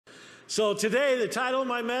So today, the title of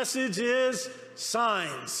my message is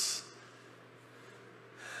Signs.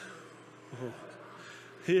 Oh.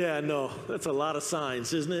 Yeah, no, that's a lot of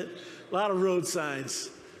signs, isn't it? A lot of road signs.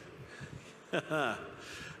 Well,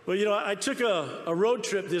 you know, I took a road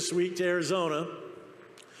trip this week to Arizona,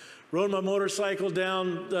 rode my motorcycle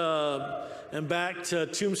down and back to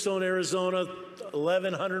Tombstone, Arizona,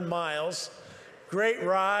 1,100 miles. Great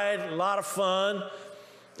ride, a lot of fun.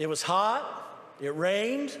 It was hot, it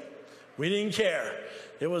rained, we didn't care.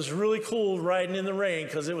 It was really cool riding in the rain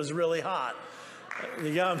because it was really hot.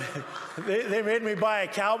 They made me buy a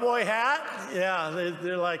cowboy hat. Yeah,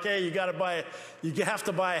 they're like, hey, you have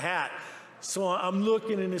to buy a hat. So I'm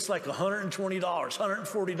looking and it's like $120,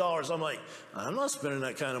 $140. I'm like, I'm not spending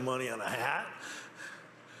that kind of money on a hat.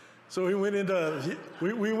 So we went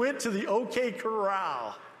to the OK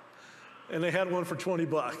Corral and they had one for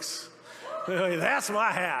 $20. Like, that's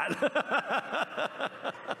my hat.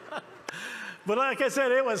 But like I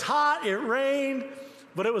said, it was hot, it rained,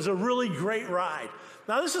 but it was a really great ride.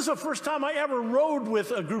 Now, this is the first time I ever rode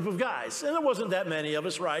with a group of guys, and there wasn't that many of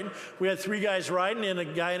us riding. We had 3 guys riding and a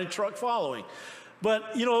guy in a truck following.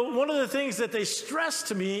 But, you know, one of the things that they stressed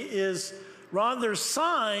to me is, Ron, there's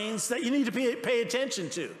signs that you need to pay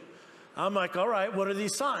attention to. I'm like, all right, what are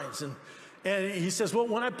these signs? And he says, well,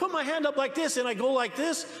 when I put my hand up like this and I go like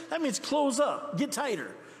this, that means close up, get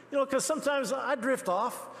tighter. You know, because sometimes I drift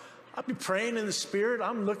off. I'll be praying in the Spirit.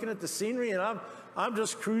 I'm looking at the scenery, and I'm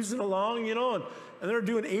just cruising along, you know, and they're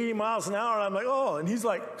doing 80 miles an hour, and I'm like, oh, and he's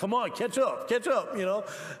like, come on, catch up, you know.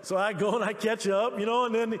 So I go and I catch up, you know,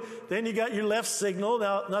 and then you got your left signal.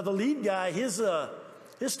 Now the lead guy, his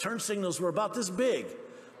turn signals were about this big.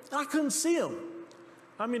 I couldn't see him.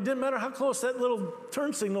 I mean, it didn't matter how close that little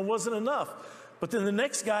turn signal wasn't enough. But then the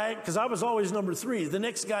next guy, because I was always number 3, the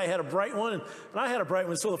next guy had a bright one, and I had a bright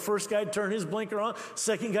one. So the first guy turned his blinker on,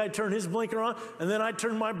 second guy turned his blinker on, and then I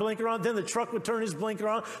turned my blinker on. Then the truck would turn his blinker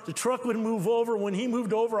on. The truck would move over. When he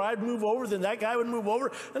moved over, I'd move over. Then that guy would move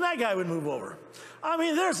over, and that guy would move over. I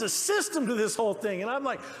mean, there's a system to this whole thing. And I'm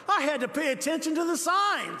like, I had to pay attention to the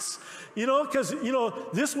signs, you know, because, you know,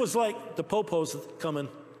 this was like the popos coming.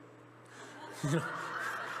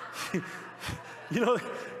 You know,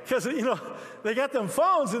 because, you know, they got them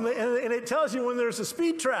phones, and it tells you when there's a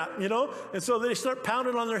speed trap, you know, and so they start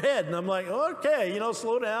pounding on their head, and I'm like, okay, you know,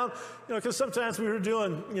 slow down, you know, because sometimes we were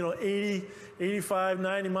doing, you know, 80, 85,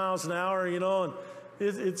 90 miles an hour, you know, and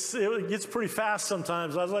it gets pretty fast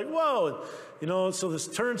sometimes. I was like, whoa, you know, so there's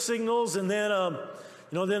turn signals, and then, you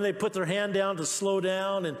know, then they put their hand down to slow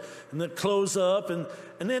down, and then close up, and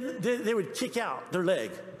then they would kick out their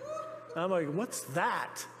leg. I'm like, what's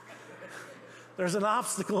that? There's an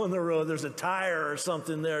obstacle in the road. There's a tire or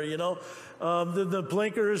something there, you know. The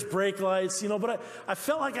blinkers, brake lights, you know. But I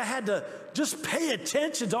felt like I had to just pay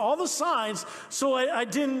attention to all the signs so I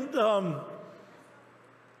didn't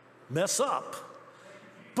mess up.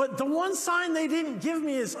 But the one sign they didn't give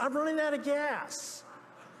me is I'm running out of gas.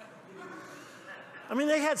 I mean,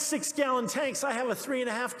 they had 6-gallon tanks. I have a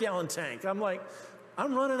 3.5-gallon tank. I'm like,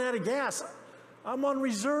 I'm running out of gas. I'm on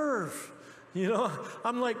reserve. You know,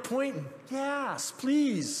 I'm like pointing, gas,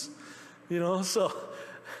 please. You know, so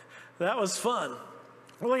that was fun.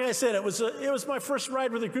 Well, like I said, it was my first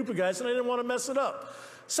ride with a group of guys, and I didn't want to mess it up.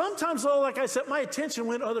 Sometimes, though, like I said, my attention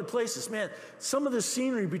went other places. Man, some of the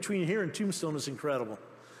scenery between here and Tombstone is incredible.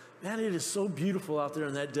 Man, it is so beautiful out there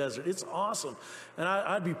in that desert. It's awesome. And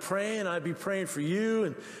I'd be praying for you,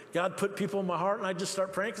 and God put people in my heart, and I'd just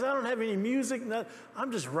start praying because I don't have any music.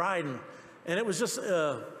 I'm just riding. And it was just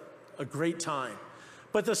a great time.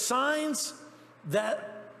 But the signs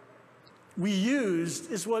that we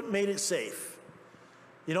used is what made it safe.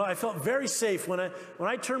 You know, I felt very safe when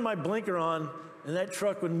I turned my blinker on and that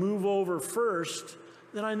truck would move over first,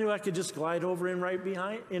 then I knew I could just glide over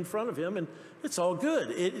in front of him, and it's all good.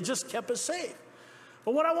 It just kept us safe.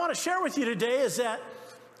 But what I want to share with you today is that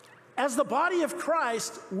as the body of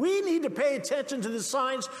Christ, we need to pay attention to the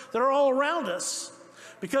signs that are all around us.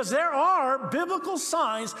 Because there are biblical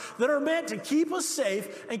signs that are meant to keep us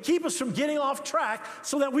safe and keep us from getting off track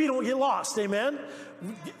so that we don't get lost. Amen?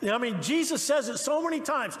 I mean, Jesus says it so many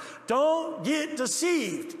times. Don't get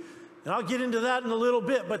deceived. And I'll get into that in a little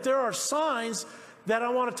bit. But there are signs that I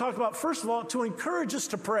want to talk about, first of all, to encourage us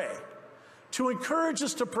to pray. To encourage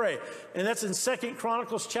us to pray. And that's in 2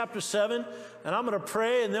 Chronicles chapter 7. And I'm going to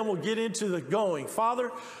pray, and then we'll get into the going.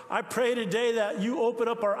 Father, I pray today that you open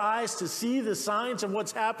up our eyes to see the signs of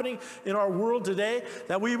what's happening in our world today,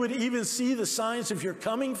 that we would even see the signs of your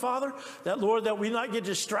coming, Father, that, Lord, that we not get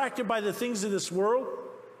distracted by the things of this world,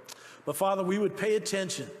 but, Father, we would pay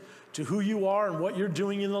attention to who you are and what you're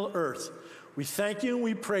doing in the earth. We thank you and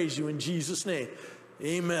we praise you in Jesus' name.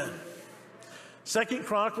 Amen. 2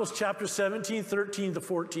 Chronicles chapter 17, 13 to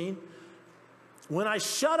 14. When I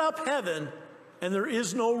shut up heaven and there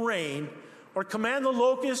is no rain, or command the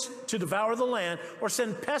locust to devour the land, or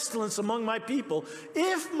send pestilence among my people,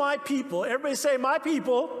 if my people, everybody say, my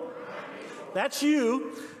people, that's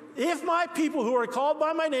you, if my people who are called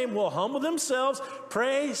by my name will humble themselves,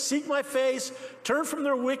 pray, seek my face, turn from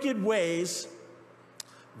their wicked ways,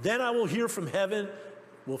 then I will hear from heaven,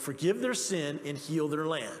 will forgive their sin, and heal their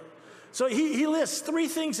land. So he lists three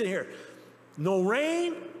things in here. No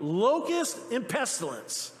rain, locust, and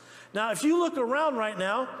pestilence. Now, if you look around right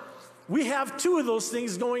now, we have two of those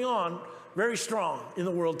things going on very strong in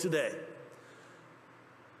the world today.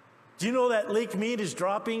 Do you know that Lake Mead is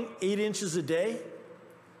dropping 8 inches a day?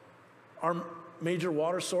 Our major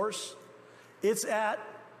water source. It's at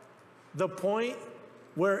the point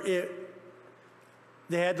where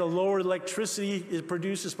they had to lower electricity it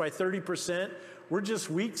produces by 30%. We're just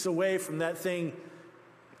weeks away from that thing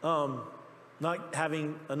not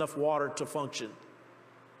having enough water to function.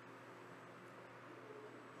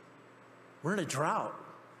 We're in a drought.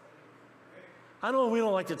 I know we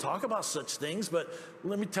don't like to talk about such things, but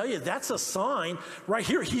let me tell you, that's a sign right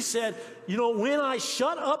here. He said, you know, when I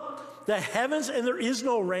shut up the heavens and there is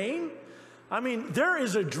no rain, I mean, there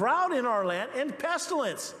is a drought in our land and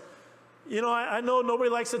pestilence. You know, I know nobody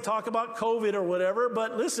likes to talk about COVID or whatever,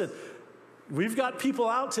 but listen, we've got people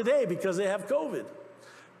out today because they have COVID.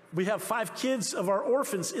 We have 5 kids of our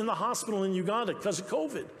orphans in the hospital in Uganda because of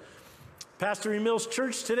COVID. Pastor Emil's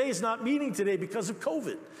church today is not meeting today because of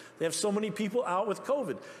COVID. They have so many people out with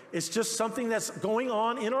COVID. It's just something that's going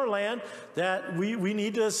on in our land that we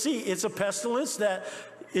need to see. It's a pestilence that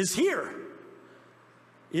is here.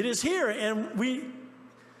 It is here, and we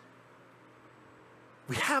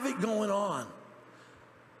have it going on.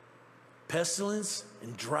 Pestilence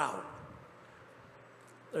and drought.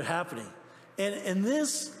 They're happening. And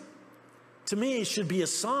this, to me, should be a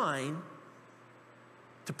sign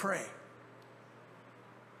to pray.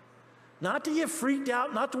 Not to get freaked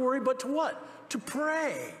out, not to worry, but to what? To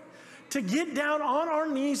pray. To get down on our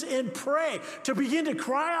knees and pray. To begin to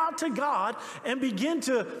cry out to God and begin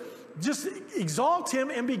to just exalt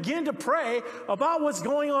Him and begin to pray about what's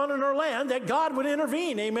going on in our land, that God would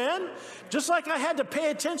intervene, amen? Just like I had to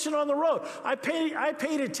pay attention on the road. I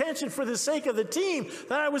paid attention for the sake of the team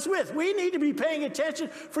that I was with. We need to be paying attention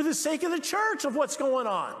for the sake of the church of what's going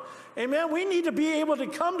on. Amen. We need to be able to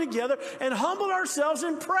come together and humble ourselves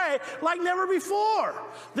and pray like never before.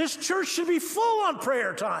 This church should be full on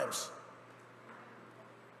prayer times.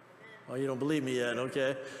 Oh, you don't believe me yet?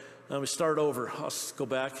 Okay. Let me start over. I'll go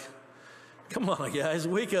back. Come on, guys,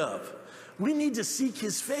 wake up. We need to seek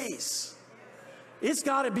His face. It's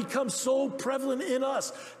got to become so prevalent in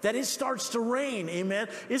us that it starts to rain, amen?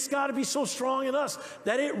 It's got to be so strong in us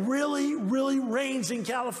that it really, really rains in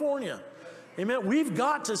California. Amen. We've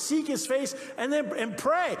got to seek His face and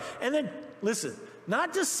pray. And then, listen,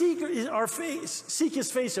 not just seek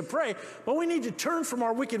His face and pray, but we need to turn from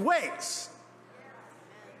our wicked ways.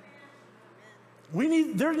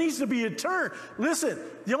 There needs to be a turn. Listen,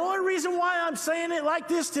 the only reason why I'm saying it like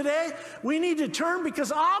this today, we need to turn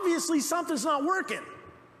because obviously something's not working.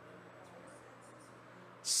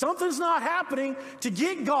 Something's not happening to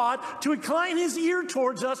get God to incline His ear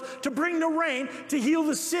towards us to bring the rain to heal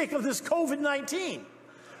the sick of this COVID-19.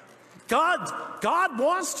 God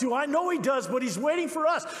wants to. I know He does, but He's waiting for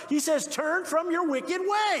us. He says, turn from your wicked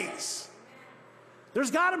ways.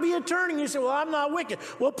 There's got to be a turning. You say, well, I'm not wicked.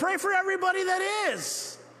 Well, pray for everybody that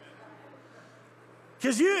is.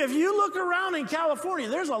 Because if you look around in California,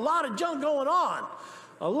 there's a lot of junk going on.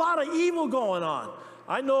 A lot of evil going on.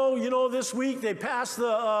 I know, this week they passed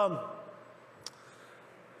the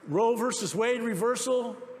Roe versus Wade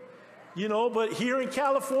reversal, but here in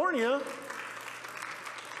California,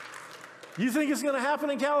 you think it's going to happen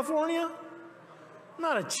in California?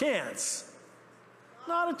 Not a chance.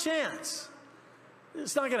 Not a chance.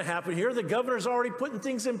 It's not going to happen here. The governor's already putting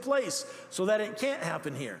things in place so that it can't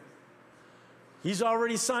happen here. He's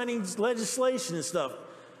already signing legislation and stuff.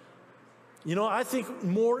 I think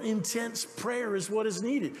more intense prayer is what is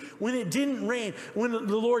needed. When it didn't rain, when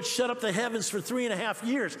the Lord shut up the heavens for 3.5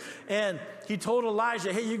 years, and He told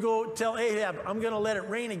Elijah, hey, you go tell Ahab, I'm going to let it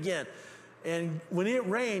rain again. And when it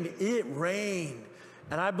rained.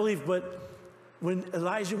 And I believe, but when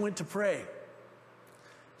Elijah went to pray,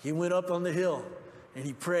 he went up on the hill and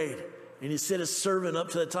he prayed. And he sent his servant up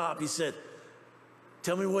to the top. He said,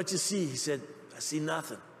 tell me what you see. He said, I see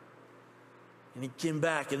nothing. And he came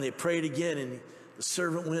back and they prayed again and the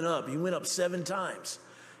servant went up. He went up 7 times.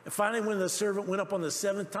 And finally when the servant went up on the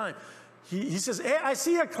 7th time, he says, hey, I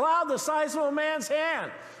see a cloud the size of a man's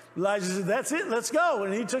hand. Elijah said, that's it, let's go.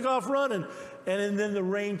 And he took off running. And then the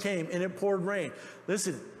rain came, and it poured rain.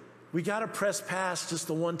 Listen, we got to press past just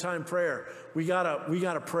the one-time prayer. We got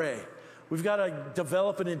to pray. We've got to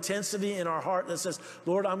develop an intensity in our heart that says,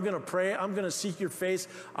 Lord, I'm going to pray. I'm going to seek your face.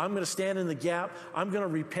 I'm going to stand in the gap. I'm going to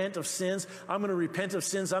repent of sins. I'm going to repent of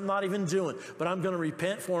sins I'm not even doing, but I'm going to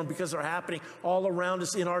repent for them because they're happening all around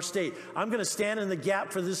us in our state. I'm going to stand in the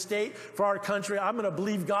gap for this state, for our country. I'm going to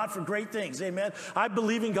believe God for great things. Amen. I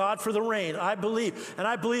believe in God for the rain. I believe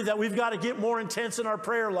that we've got to get more intense in our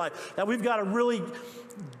prayer life, that we've got to really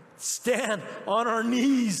stand on our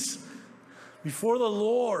knees before the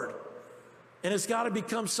Lord. And it's got to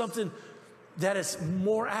become something that is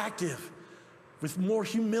more active, with more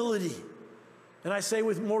humility. And I say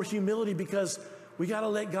with more humility because we got to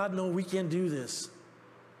let God know we can do this.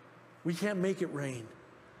 We can't make it rain.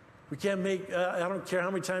 We can't make, I don't care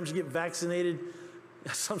how many times you get vaccinated.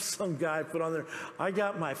 Some guy put on there, I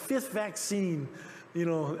got my 5th vaccine. You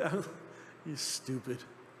know, you stupid.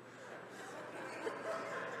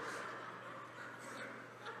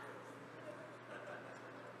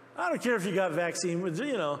 I don't care if you got vaccine, but,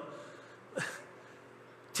 you know,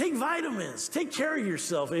 take vitamins. Take care of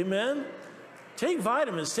yourself, amen? Take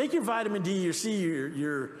vitamins. Take your vitamin D, your C,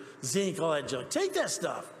 your zinc, all that junk. Take that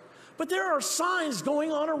stuff. But there are signs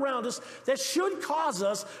going on around us that should cause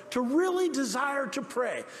us to really desire to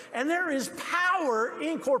pray. And there is power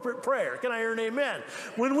in corporate prayer. Can I hear an amen?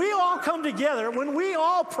 When we all come together, when we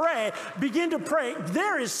all pray, begin to pray,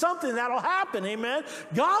 there is something that'll happen, amen?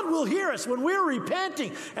 God will hear us when we're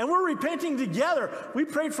repenting, and we're repenting together. We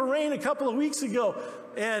prayed for rain a couple of weeks ago,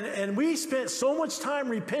 and we spent so much time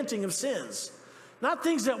repenting of sins. Not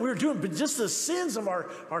things that we're doing, but just the sins of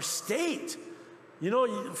our state. You know,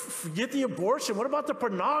 you forget the abortion. What about the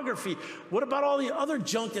pornography? What about all the other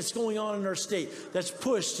junk that's going on in our state that's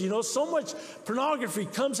pushed? You know, so much pornography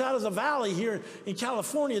comes out of the valley here in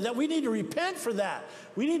California that we need to repent for that.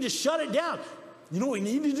 We need to shut it down. You know what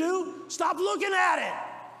we need to do? Stop looking at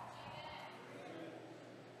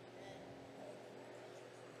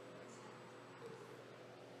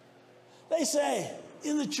it. They say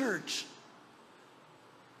in the church,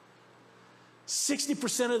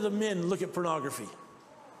 60% of the men look at pornography.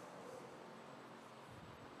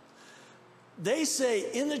 They say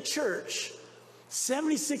in the church,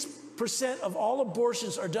 76% of all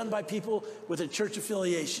abortions are done by people with a church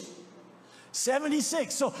affiliation.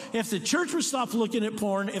 76. So if the church would stop looking at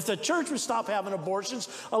porn, if the church would stop having abortions,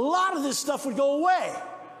 a lot of this stuff would go away.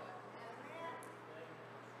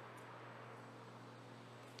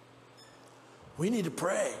 We need to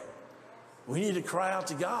pray. We need to cry out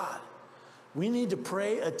to God. We need to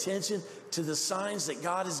pay attention to the signs that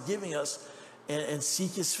God is giving us and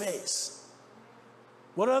seek his face.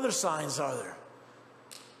 What other signs are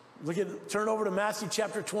there? Turn over to Matthew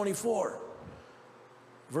chapter 24.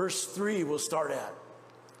 Verse 3 we'll start at.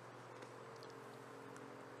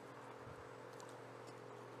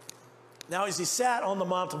 Now as he sat on the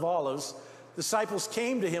Mount of Olives, disciples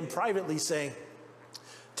came to him privately saying,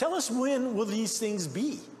 "Tell us, when will these things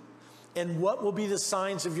be? And what will be the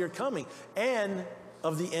signs of your coming and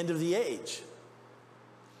of the end of the age?"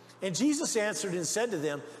 And Jesus answered and said to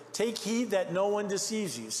them, "Take heed that no one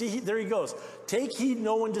deceives you." See, there he goes. Take heed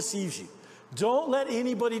no one deceives you. Don't let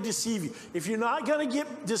anybody deceive you. If you're not going to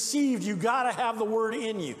get deceived, you got to have the word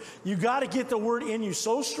in you. You got to get the word in you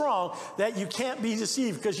so strong that you can't be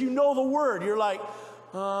deceived, because you know the word. You're like,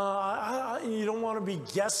 you don't want to be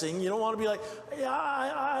guessing. You don't want to be like, yeah,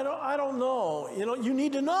 I don't know. You know, you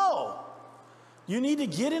need to know. You need to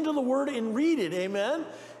get into the Word and read it, amen?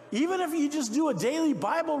 Even if you just do a daily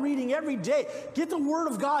Bible reading every day, get the Word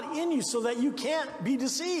of God in you so that you can't be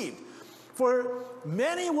deceived. For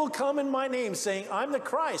many will come in my name, saying, I'm the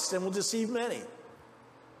Christ, and will deceive many.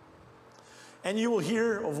 And you will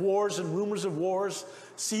hear of wars and rumors of wars.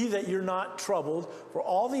 See that you're not troubled, for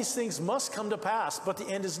all these things must come to pass, but the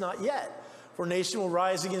end is not yet. For nation will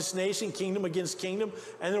rise against nation, kingdom against kingdom,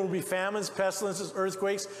 and there will be famines, pestilences,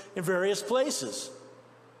 earthquakes in various places.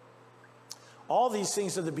 All these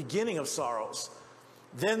things are the beginning of sorrows.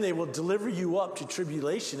 Then they will deliver you up to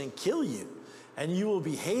tribulation and kill you, and you will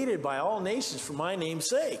be hated by all nations for my name's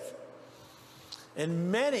sake.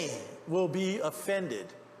 And many will be offended.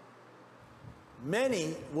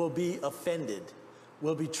 Many will be offended,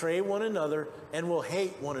 will betray one another, and will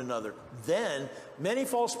hate one another. Then many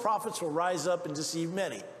false prophets will rise up and deceive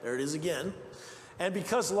many. There it is again. And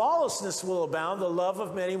because lawlessness will abound, the love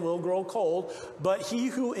of many will grow cold. But he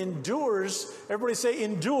who endures, everybody say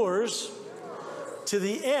endures, to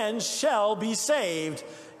the end shall be saved.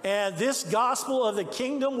 And this gospel of the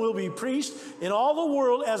kingdom will be preached in all the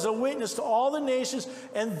world as a witness to all the nations,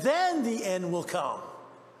 and then the end will come.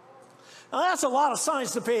 Now that's a lot of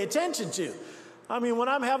signs to pay attention to. I mean, when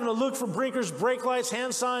I'm having to look for blinkers, brake lights,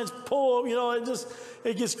 hand signs, pull,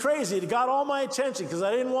 it gets crazy. It got all my attention because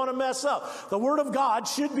I didn't want to mess up. The Word of God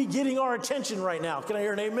should be getting our attention right now. Can I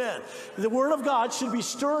hear an amen? The Word of God should be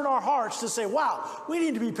stirring our hearts to say, wow, we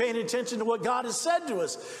need to be paying attention to what God has said to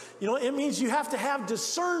us. It means you have to have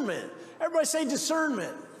discernment. Everybody say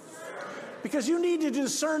discernment. Because you need to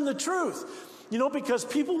discern the truth. Because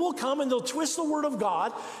people will come and they'll twist the Word of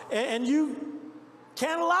God, and you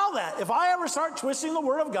can't allow that. If I ever start twisting the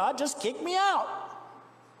Word of God, just kick me out.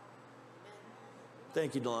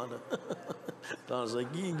 Thank you, Delonda. Donna's like,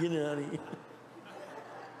 you can get it out of here.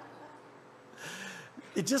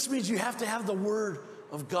 It just means you have to have the Word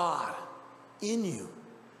of God in you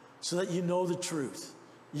so that you know the truth.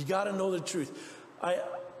 You got to know the truth.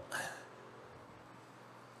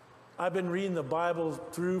 I've been reading the Bible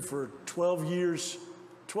through for 12 years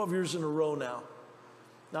in a row now.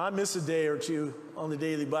 Now, I miss a day or two on the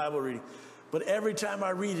daily Bible reading, but every time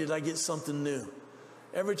I read it, I get something new.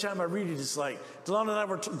 Every time I read it, it's like, Delana and I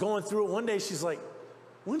were going through it. One day, she's like,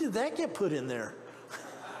 when did that get put in there?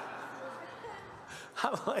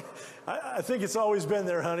 I'm like, I think it's always been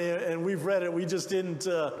there, honey, and we've read it. We just didn't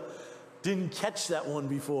catch that one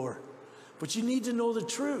before. But you need to know the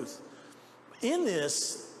truth. In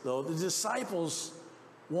this, though, the disciples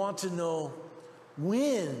want to know,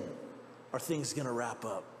 when are things going to wrap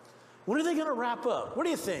up? When are they going to wrap up? What do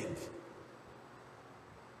you think?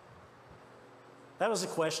 That was a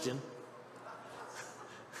question.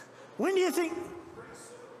 When do you think?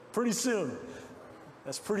 Pretty soon.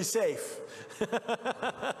 That's pretty safe.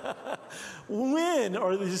 When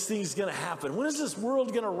are these things going to happen? When is this world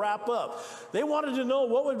going to wrap up? They wanted to know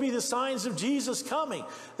what would be the signs of Jesus coming.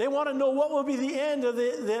 They want to know what will be the end of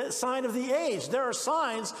the sign of the age. There are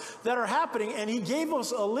signs that are happening, and he gave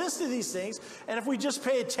us a list of these things. And if we just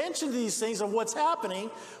pay attention to these things of what's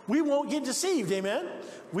happening, we won't get deceived. Amen?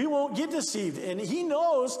 We won't get deceived. And he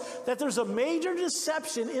knows that there's a major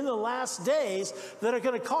deception in the last days that are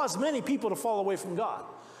going to cause many people to fall away from God.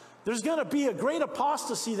 There's going to be a great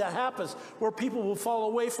apostasy that happens where people will fall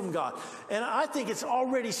away from God. And I think it's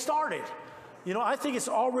already started. I think it's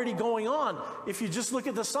already going on. If you just look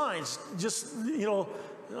at the signs,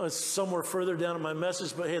 it's somewhere further down in my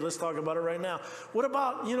message, but hey, let's talk about it right now. What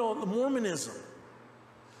about, Mormonism?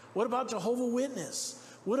 What about Jehovah's Witness?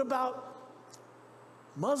 What about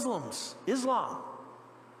Muslims, Islam?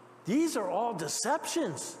 These are all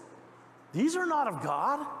deceptions. These are not of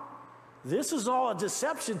God. This is all a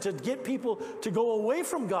deception to get people to go away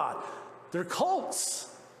from God. They're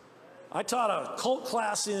cults. I taught a cult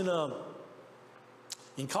class in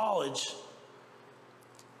college.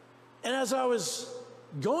 And as I was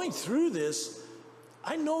going through this,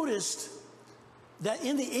 I noticed that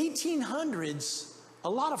in the 1800s, a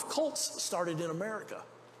lot of cults started in America.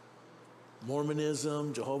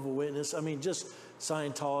 Mormonism, Jehovah's Witness, just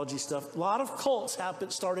Scientology stuff. A lot of cults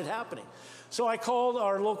started happening. So I called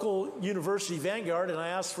our local university, Vanguard, and I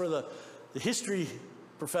asked for the history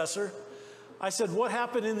professor. I said, what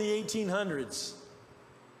happened in the 1800s?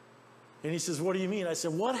 And he says, what do you mean? I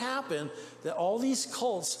said, what happened that all these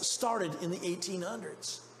cults started in the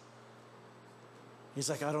 1800s? He's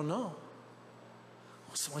like, I don't know.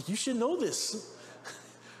 So I'm like, you should know this.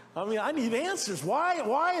 I need answers.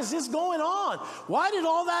 Why is this going on? Why did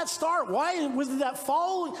all that start? Why was that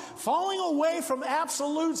falling away from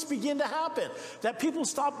absolutes begin to happen? That people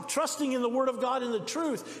stopped trusting in the Word of God and the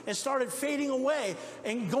truth and started fading away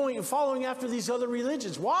and going and following after these other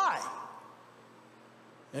religions. Why?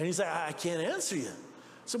 And he's like, I can't answer you.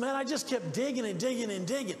 So man, I just kept digging and digging and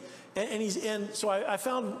digging. And so I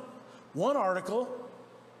found one article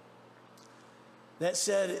that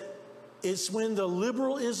said, it's when the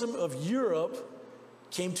liberalism of Europe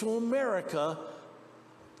came to America,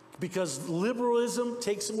 because liberalism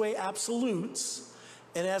takes away absolutes.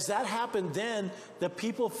 And as that happened, then the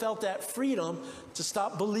people felt that freedom to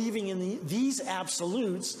stop believing in these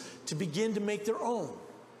absolutes to begin to make their own.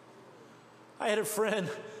 I had a friend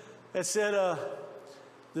that said,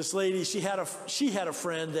 this lady, she had a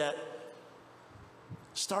friend that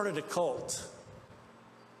started a cult.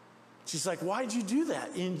 She's like, why'd you do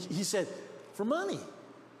that? And he said, for money. He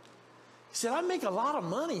said, I make a lot of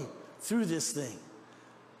money through this thing.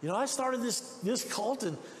 I started this cult,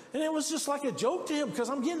 and it was just like a joke to him because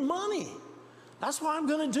I'm getting money. That's why I'm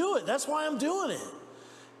going to do it. That's why I'm doing it.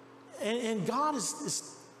 And God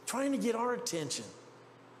is trying to get our attention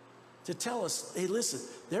to tell us, hey, listen,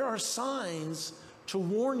 there are signs to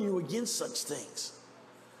warn you against such things.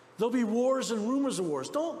 There'll be wars and rumors of wars.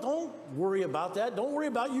 Don't worry about that. Don't worry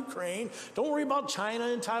about Ukraine. Don't worry about China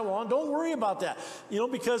and Taiwan. Don't worry about that.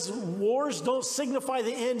 Because wars don't signify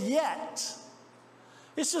the end yet.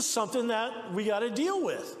 It's just something that we got to deal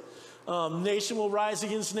with. Nation will rise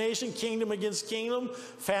against nation, kingdom against kingdom,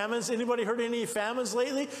 famines. Anybody heard any famines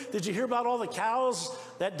lately? Did you hear about all the cows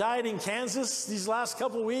that died in Kansas these last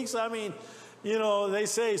couple of weeks? I mean, they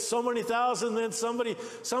say so many thousand. Then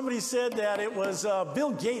somebody said that it was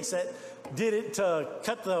Bill Gates that did it to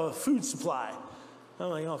cut the food supply. I'm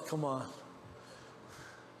like, oh, come on.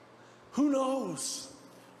 Who knows?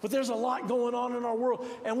 But there's a lot going on in our world,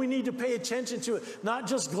 and we need to pay attention to it, not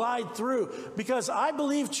just glide through. Because I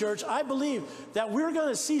believe, church, I believe that we're going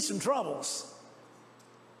to see some troubles.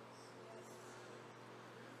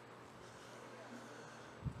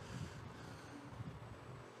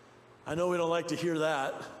 I know we don't like to hear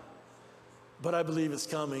that, but I believe it's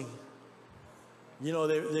coming.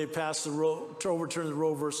 They passed to overturn the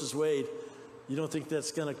Roe versus Wade. You don't think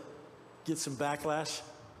that's going to get some backlash?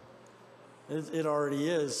 It already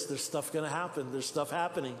is. There's stuff going to happen. There's stuff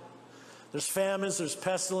happening. There's famines, there's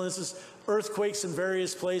pestilences, earthquakes in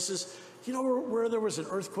various places. You know where there was an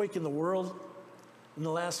earthquake in the world in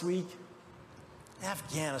the last week?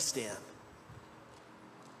 Afghanistan.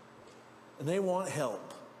 And they want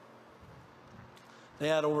help. They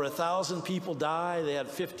had over 1,000 people die. They had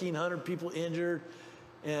 1,500 people injured.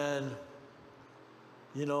 And,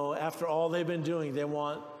 after all they've been doing, they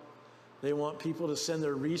want people to send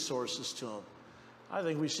their resources to them. I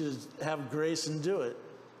think we should have grace and do it.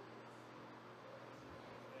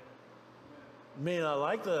 May not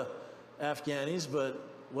like the Afghanis, but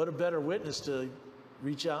what a better witness to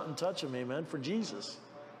reach out and touch them, amen, for Jesus.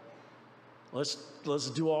 Let's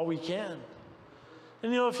do all we can.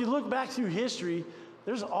 And if you look back through history,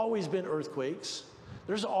 there's always been earthquakes.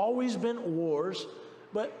 There's always been wars,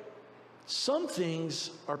 but some things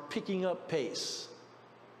are picking up pace.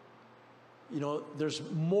 There's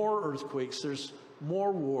more earthquakes, there's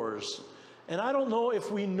more wars. And I don't know if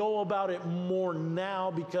we know about it more now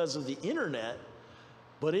because of the internet,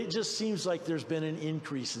 but it just seems like there's been an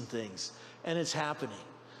increase in things, and it's happening.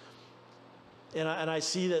 And I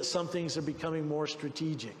see that some things are becoming more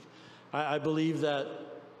strategic. I believe that,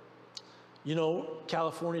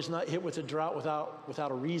 California's not hit with a drought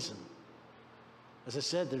without a reason. As I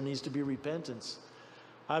said, there needs to be repentance.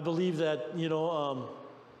 I believe that,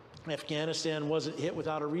 Afghanistan wasn't hit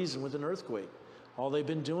without a reason with an earthquake. All they've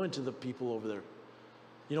been doing to the people over there.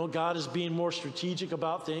 God is being more strategic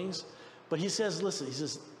about things. But he says, listen,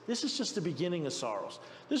 this is just the beginning of sorrows.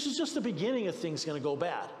 This is just the beginning of things going to go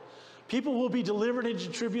bad. People will be delivered into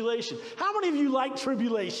tribulation. How many of you like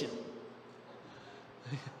tribulation?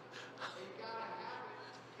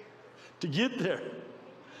 To get there.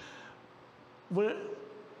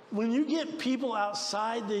 When you get people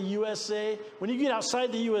outside the USA,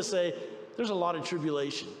 there's a lot of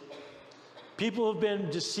tribulation. People have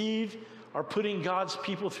been deceived, are putting God's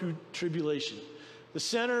people through tribulation. The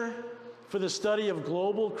Center for the Study of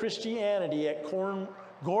Global Christianity at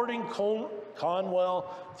Gordon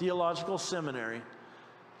Conwell Theological Seminary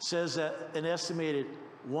says that an estimated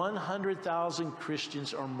 100,000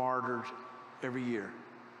 Christians are martyred every year.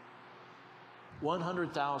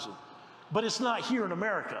 100,000. But it's not here in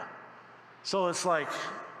America. So it's like,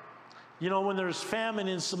 when there's famine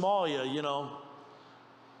in Somalia,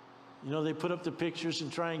 they put up the pictures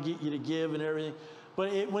and try and get you to give and everything.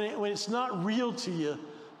 But when it's not real to you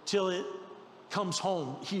till it comes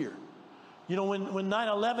home here. When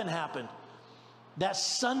 9/11 happened, that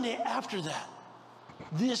Sunday after that,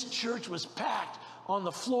 this church was packed on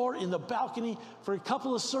the floor in the balcony for a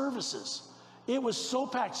couple of services. It was so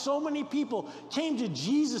packed. So many people came to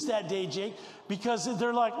Jesus that day, Jake, because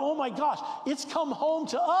they're like, oh my gosh, it's come home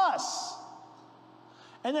to us.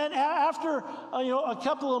 And then after a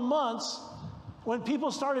couple of months, when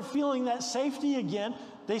people started feeling that safety again,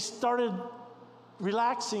 they started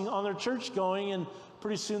relaxing on their church going, and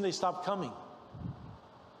pretty soon they stopped coming.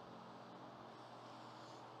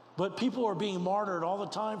 But people are being martyred all the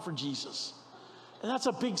time for Jesus. And that's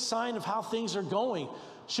a big sign of how things are going.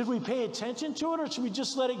 Should we pay attention to it, or should we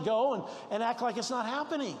just let it go and act like it's not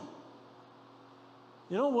happening?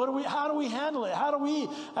 How do we handle it? How do we,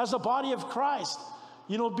 as a body of Christ,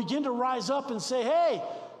 begin to rise up and say, hey,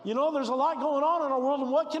 there's a lot going on in our world,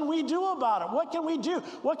 and what can we do about it? What can we do?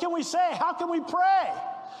 What can we say? How can we pray?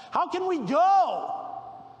 How can we go?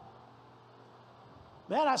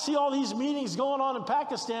 Man, I see all these meetings going on in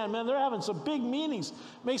Pakistan. Man, they're having some big meetings.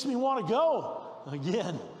 Makes me want to go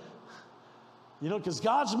again. Because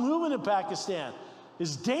God's moving in Pakistan.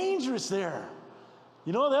 It's dangerous there.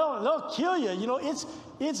 You know, they'll kill you. You know,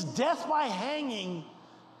 it's death by hanging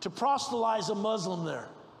to proselytize a Muslim there.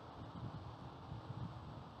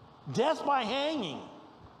 Death by hanging.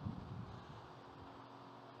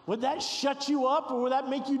 Would that shut you up, or would that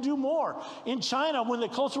make you do more? In China, when the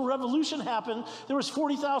Cultural Revolution happened, there was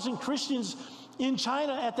 40,000 Christians in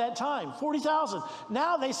China at that time. 40,000.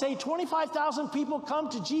 Now they say 25,000 people come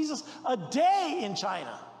to Jesus a day in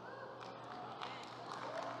China.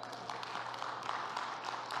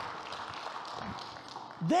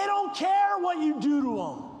 They don't care what you do to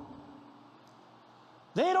them.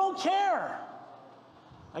 They don't care.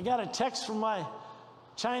 I got a text from my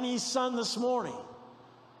Chinese son this morning.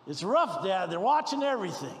 It's rough, Dad. They're watching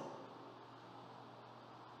everything.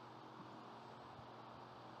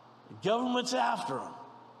 The government's after them.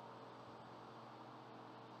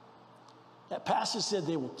 That pastor said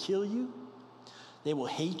they will kill you. They will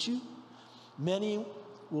hate you. Many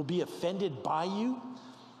will be offended by you.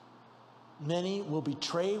 Many will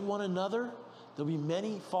betray one another. There'll be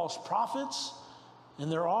many false prophets,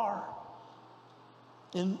 and there are.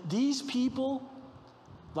 And these people,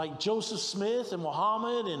 like Joseph Smith and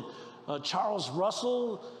Muhammad and Charles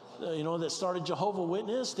Russell, you know, that started Jehovah's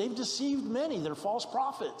Witness, they've deceived many. They're false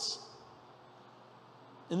prophets.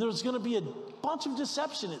 And there's going to be a bunch of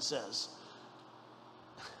deception, it says.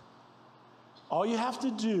 All you have to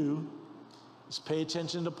do is pay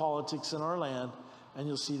attention to politics in our land, and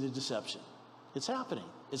you'll see the deception. It's happening.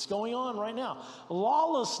 It's going on right now.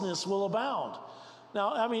 Lawlessness will abound.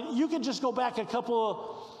 Now, I mean, you could just go back a couple of,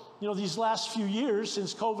 you know, these last few years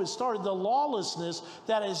since COVID started, the lawlessness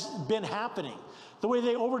that has been happening. The way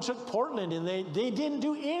they overtook Portland, and they didn't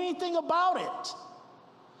do anything about it.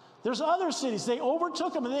 There's other cities, they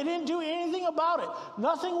overtook them and they didn't do anything about it.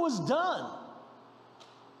 Nothing was done.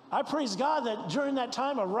 I praise God that during that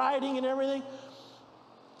time of rioting and everything,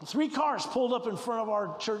 3 cars pulled up in front of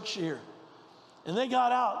our church here. And they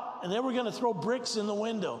got out, and they were going to throw bricks in the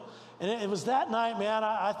window. And it was that night, man,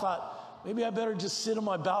 I thought, maybe I better just sit on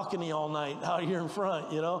my balcony all night out here in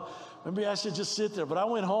front, you know. Maybe I should just sit there. But I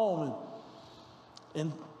went home,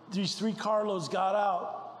 and these 3 carloads got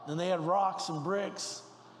out, and they had rocks and bricks.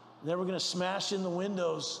 And they were going to smash in the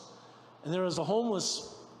windows. And there was a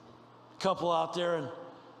homeless couple out there,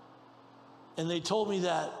 and they told me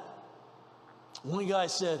that one guy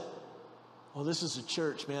said, "Well, this is a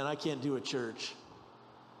church, man. I can't do a church."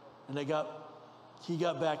 And he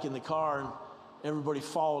got back in the car, and everybody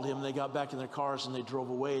followed him. They got back in their cars, and they drove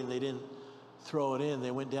away, and they didn't throw it in.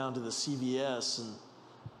 They went down to the CVS and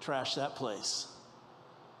trashed that place.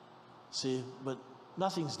 See, but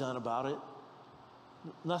nothing's done about it.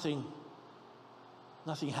 Nothing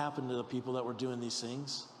happened to the people that were doing these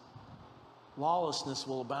things. Lawlessness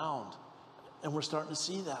will abound, and we're starting to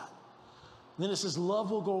see that. And then it says, love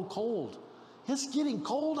will go cold. It's getting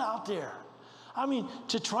cold out there. I mean,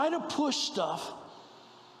 to try to push stuff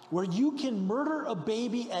where you can murder a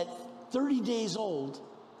baby at 30 days old,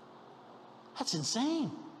 that's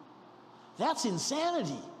insane. That's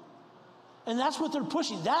insanity. And that's what they're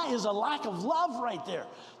pushing. That is a lack of love right there.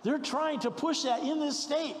 They're trying to push that in this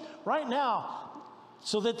state right now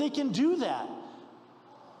so that they can do that.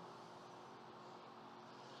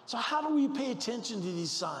 So how do we pay attention to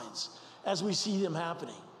these signs as we see them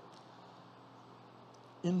happening?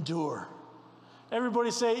 Endure. Everybody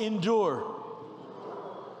say endure.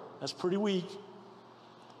 That's pretty weak.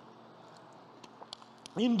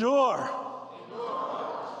 Endure.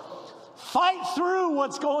 Fight through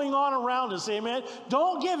what's going on around us, amen?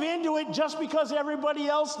 Don't give in to it just because everybody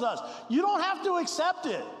else does. You don't have to accept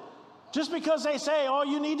it. Just because they say, oh,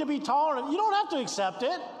 you need to be tolerant, you don't have to accept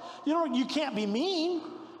it. You can't be mean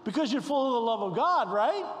because you're full of the love of God,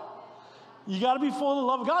 right? You got to be full of the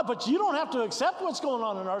love of God, but you don't have to accept what's going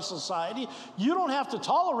on in our society. You don't have to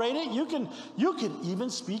tolerate it. You can even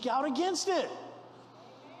speak out against it.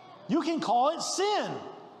 You can call it sin.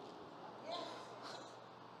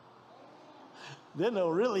 Then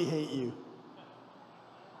they'll really hate you.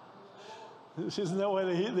 Isn't that why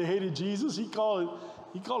they hated Jesus? He called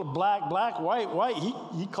it black, white.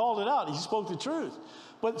 He called it out. He spoke the truth.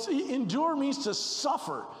 But see, endure means to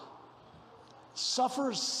suffer.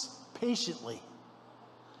 Suffer patiently.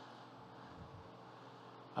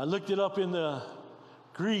 I looked it up in the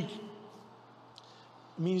Greek. It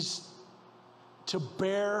means to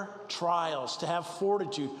bear trials, to have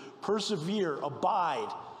fortitude, persevere,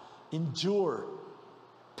 abide, endure,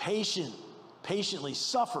 patiently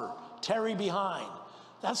suffer, tarry behind.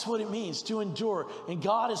 That's what it means, to endure. And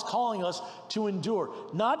God is calling us to endure.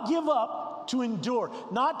 Not give up, to endure.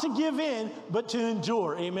 Not to give in, but to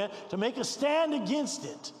endure. Amen. To make a stand against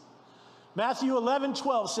it. Matthew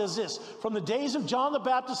 11:12 says this, from the days of John the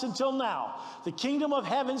Baptist until now, the kingdom of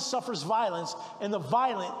heaven suffers violence, and the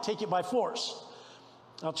violent take it by force.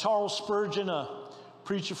 Now, Charles Spurgeon, a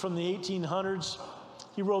preacher from the 1800s,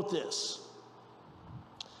 he wrote this.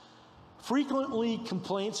 Frequently,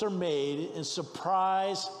 complaints are made and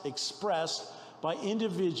surprise expressed by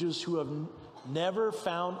individuals who have never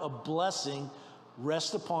found a blessing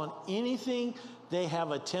rest upon anything they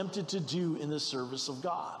have attempted to do in the service of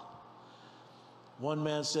God. One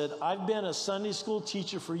man said, I've been a Sunday school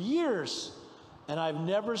teacher for years, and I've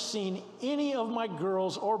never seen any of my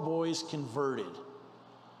girls or boys converted.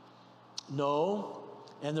 No,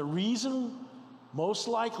 and the reason most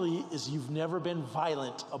likely is you've never been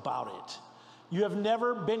violent about it. You have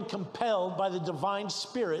never been compelled by the divine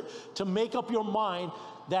Spirit to make up your mind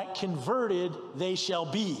that converted they shall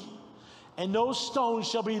be. And no stone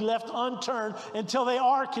shall be left unturned until they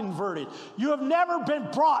are converted. You have never been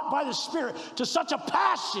brought by the Spirit to such a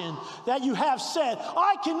passion that you have said,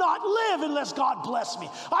 I cannot live unless God bless me.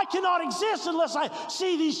 I cannot exist unless I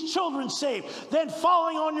see these children saved. Then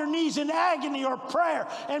falling on your knees in agony or prayer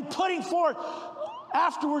and putting forth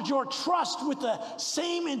afterwards your trust with the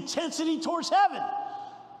same intensity towards heaven.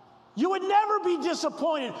 You would never be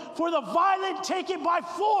disappointed, for the violent take it by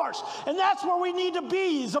force. And that's where we need to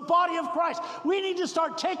be as a body of Christ. We need to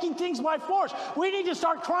start taking things by force. We need to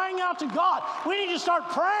start crying out to God. We need to start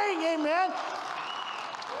praying, amen.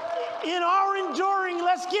 In our enduring,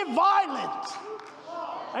 let's get violent.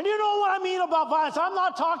 And you know what I mean about violence. I'm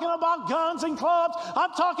not talking about guns and clubs.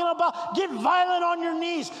 I'm talking about get violent on your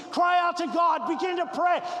knees. Cry out to God. Begin to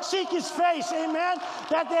pray. Seek His face. Amen.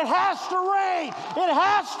 That it has to rain. It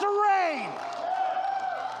has to rain.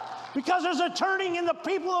 Because there's a turning in the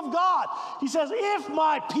people of God. He says, if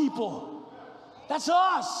my people, that's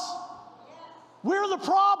us. We're the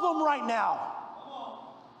problem right now.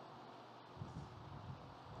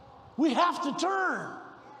 We have to turn.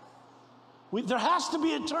 There has to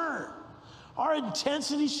be a turn. Our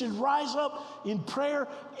intensity should rise up in prayer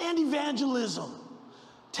and evangelism,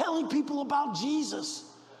 telling people about Jesus.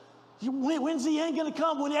 When's the end going to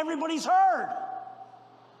come? When everybody's heard.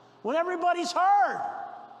 When everybody's heard.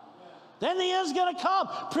 Then the end's going to come.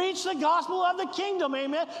 Preach the gospel of the kingdom,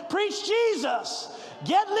 amen. Preach Jesus.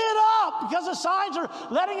 Get lit up, because the signs are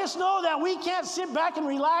letting us know that we can't sit back and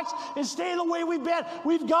relax and stay the way we've been.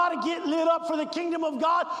 We've got to get lit up for the kingdom of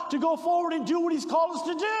God to go forward and do what He's called us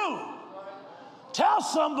to do. Tell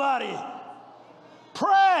somebody.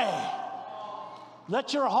 Pray.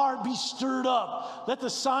 Let your heart be stirred up. Let the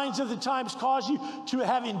signs of the times cause you to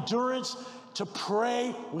have endurance, to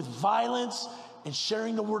pray with violence and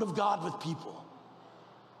sharing the word of God with people.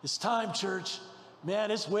 It's time, church. Man,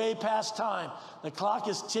 it's way past time. The clock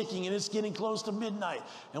is ticking and it's getting close to midnight.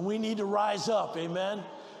 And we need to rise up, amen?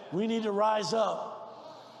 We need to rise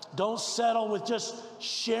up. Don't settle with just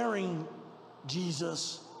sharing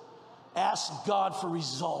Jesus. Ask God for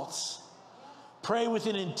results. Pray with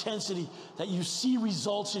an intensity that you see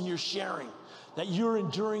results in your sharing, that your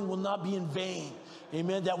enduring will not be in vain.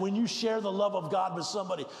 Amen. That when you share the love of God with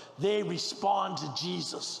somebody, they respond to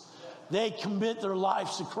Jesus. They commit their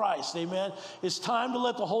lives to Christ. Amen. It's time to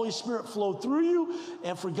let the Holy Spirit flow through you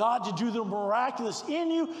and for God to do the miraculous in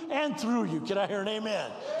you and through you. Can I hear an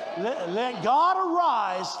amen? Let God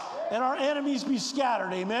arise and our enemies be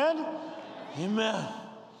scattered. Amen. Amen.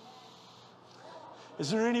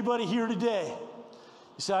 Is there anybody here today?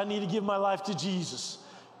 You say, I need to give my life to Jesus.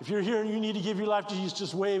 If you're here and you need to give your life to Jesus,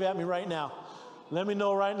 just wave at me right now. Let me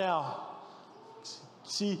know right now.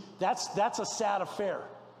 See, that's a sad affair.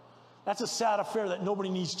 That's a sad affair that nobody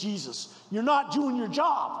needs Jesus. You're not doing your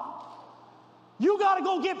job. You got to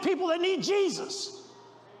go get people that need Jesus.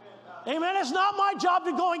 Amen. It's not my job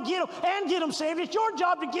to go and get them saved. It's your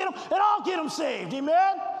job to get them, and I'll get them saved.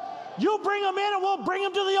 Amen. You bring them in, and we'll bring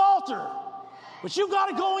them to the altar. But you got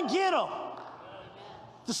to go and get them.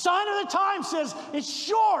 The sign of the time says it's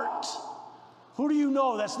short. Who do you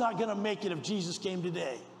know that's not going to make it if Jesus came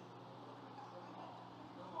today?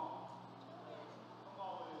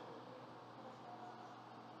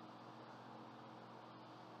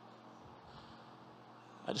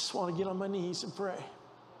 I just want to get on my knees and pray.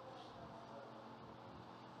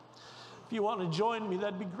 If you want to join me,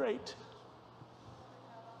 that'd be great.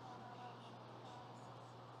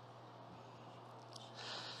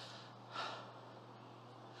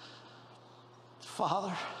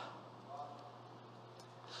 Father,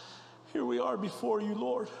 here we are before you,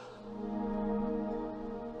 Lord.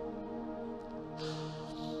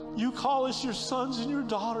 You call us your sons and your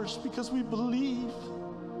daughters because we believe.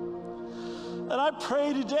 And I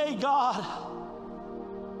pray today, God,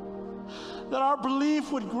 that our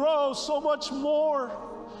belief would grow so much more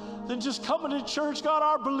than just coming to church. God,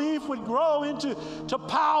 our belief would grow into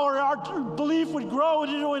power. Our belief would grow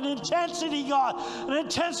into an intensity, God, an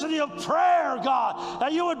intensity of prayer, God,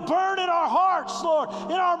 that you would burn in our hearts, Lord,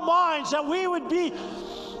 in our minds, that we would be,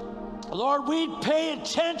 Lord, we'd pay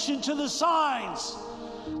attention to the signs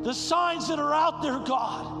that are out there,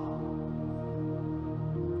 God.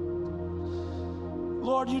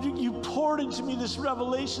 Lord, you poured into me this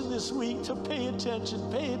revelation this week to pay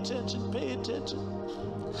attention, pay attention, pay attention.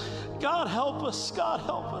 God, help us. God,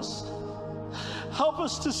 help us. Help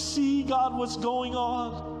us to see, God, what's going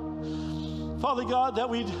on. Father God, that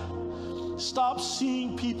we'd stop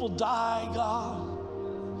seeing people die, God.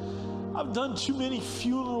 I've done too many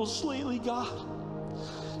funerals lately, God.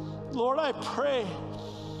 Lord, I pray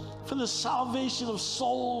for the salvation of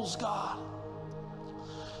souls, God,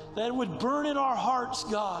 that it would burn in our hearts,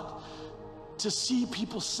 God, to see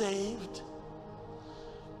people saved,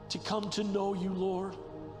 to come to know you, Lord.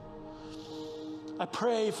 I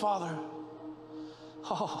pray, Father,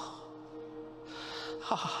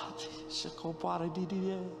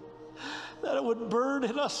 that it would burn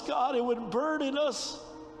in us, God. It would burn in us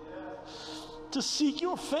to seek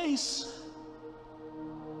your face.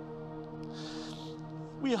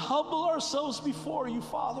 We humble ourselves before you,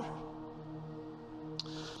 Father.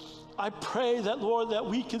 I pray that, Lord, that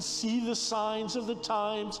we can see the signs of the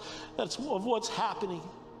times of what's happening.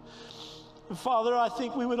 And Father, I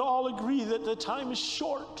think we would all agree that the time is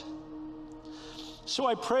short. So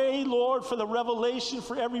I pray, Lord, for the revelation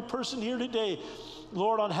for every person here today,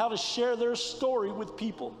 Lord, on how to share their story with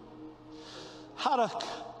people. How to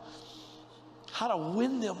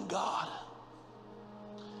win them, God.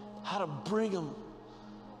 How to bring them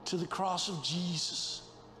to the cross of Jesus.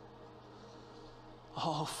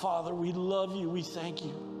 Oh, Father, we love you. We thank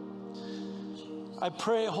you. I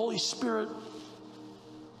pray, Holy Spirit,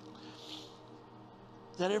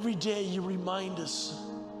 that every day you remind us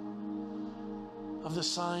of the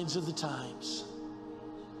signs of the times.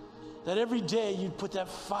 That every day you'd put that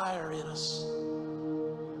fire in us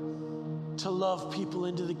to love people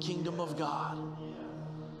into the kingdom of God.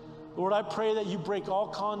 Lord, I pray that you break all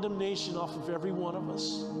condemnation off of every one of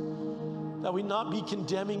us. That we not be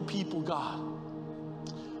condemning people, God.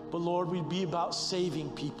 But Lord, we'd be about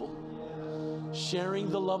saving people.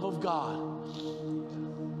 Sharing the love of God.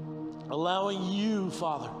 Allowing you,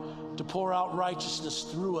 Father, to pour out righteousness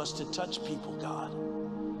through us to touch people, God.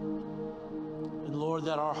 And Lord,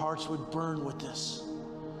 that our hearts would burn with this.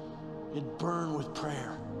 It'd burn with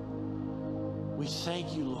prayer. We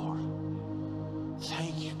thank you, Lord.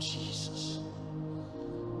 Thank you, Jesus.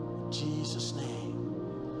 In Jesus' name,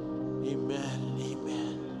 amen and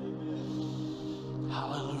amen.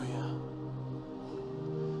 Hallelujah.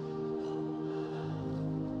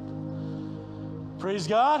 Praise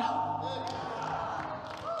God.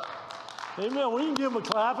 Amen. We can give him a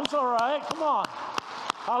clap. It's all right. Come on.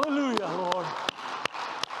 Hallelujah, Lord.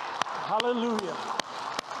 Hallelujah.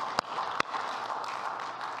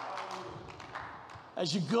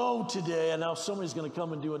 As you go today, and now somebody's going to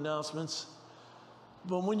come and do announcements,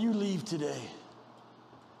 but when you leave today,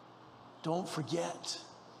 don't forget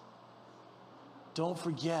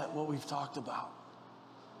what we've talked about.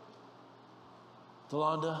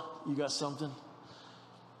 Delonda, you got something?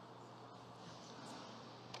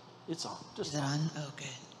 It's on. Is it on? Oh, good.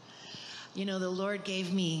 You know, the Lord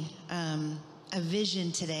gave me a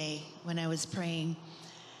vision today when I was praying.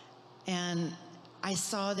 And I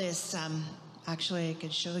saw this, actually I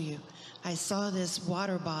could show you. I saw this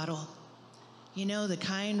water bottle. You know, the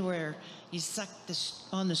kind where you suck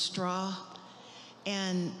on the straw.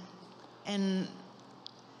 And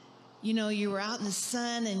you know, you were out in the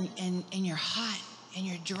sun and you're hot and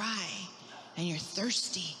you're dry and you're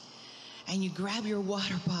thirsty. And you grab your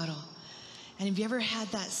water bottle. And have you ever had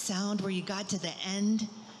that sound where you got to the end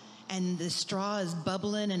and the straw is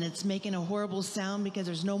bubbling and it's making a horrible sound because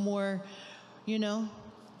there's no more, you know,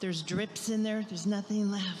 there's drips in there, there's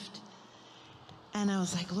nothing left. And I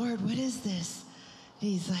was like, Lord, what is this?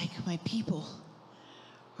 And he's like, my people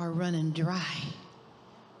are running dry.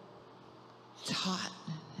 It's hot,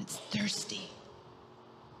 it's thirsty,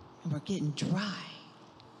 and we're getting dry.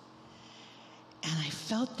 And I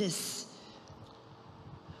felt this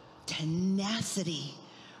tenacity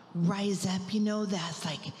rise up. You know, that's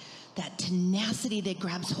like that tenacity that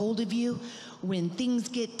grabs hold of you when things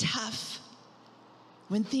get tough,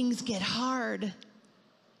 when things get hard.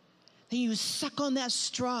 Then you suck on that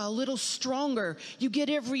straw a little stronger. You get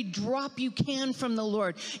every drop you can from the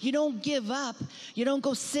Lord. You don't give up. You don't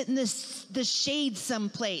go sit in the shade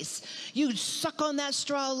someplace. You suck on that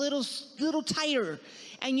straw a little tighter,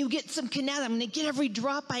 and you get some tenacity. I'm going to get every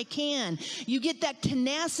drop I can. You get that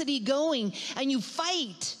tenacity going, and you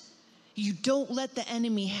fight. You don't let the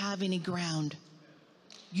enemy have any ground.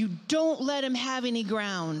 You don't let him have any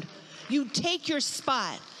ground. You take your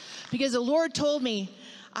spot. Because the Lord told me,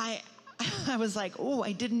 I was like, oh,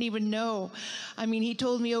 I didn't even know. I mean, he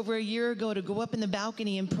told me over a year ago to go up in the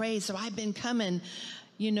balcony and pray. So I've been coming,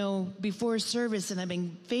 before service, and I've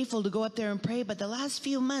been faithful to go up there and pray. But the last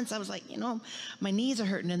few months, I was like, my knees are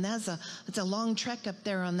hurting, and it's a long trek up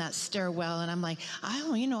there on that stairwell. And I'm like,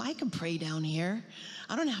 I can pray down here.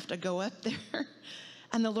 I don't have to go up there.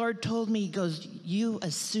 And the Lord told me, he goes, you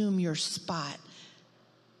assume your spot.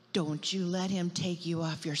 Don't you let him take you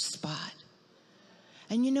off your spot.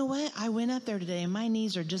 And you know what? I went up there today, and my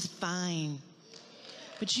knees are just fine.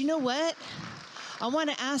 But you know what? I want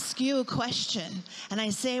to ask you a question, and I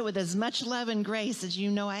say it with as much love and grace as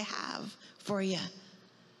you know I have for you.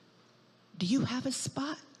 Do you have a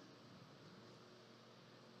spot?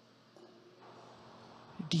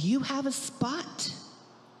 Do you have a spot?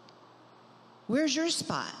 Where's your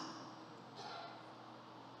spot?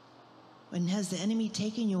 And has the enemy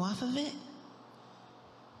taken you off of it?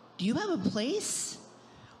 Do you have a place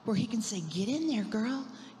where he can say, get in there, girl.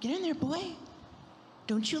 Get in there, boy.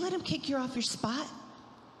 Don't you let him kick you off your spot.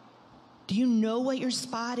 Do you know what your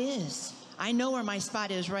spot is? I know where my spot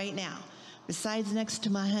is right now. Besides next to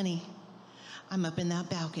my honey, I'm up in that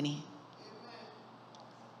balcony.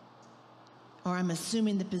 Or I'm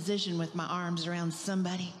assuming the position with my arms around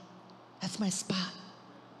somebody. That's my spot.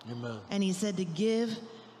 Amen. And he said to give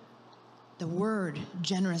the word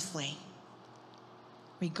generously,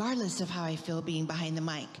 regardless of how I feel being behind the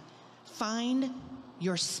mic. Find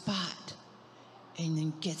your spot and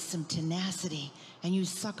then get some tenacity. And you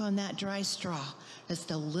suck on that dry straw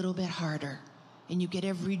just a little bit harder. And you get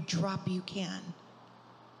every drop you can,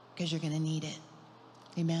 because you're going to need it.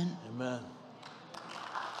 Amen? Amen.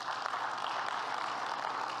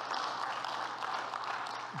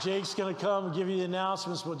 Jake's going to come and give you the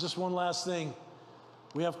announcements, but just one last thing.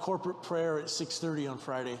 We have corporate prayer at 6:30 on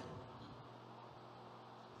Friday.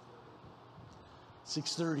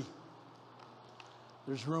 6:30.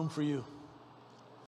 There's room for you.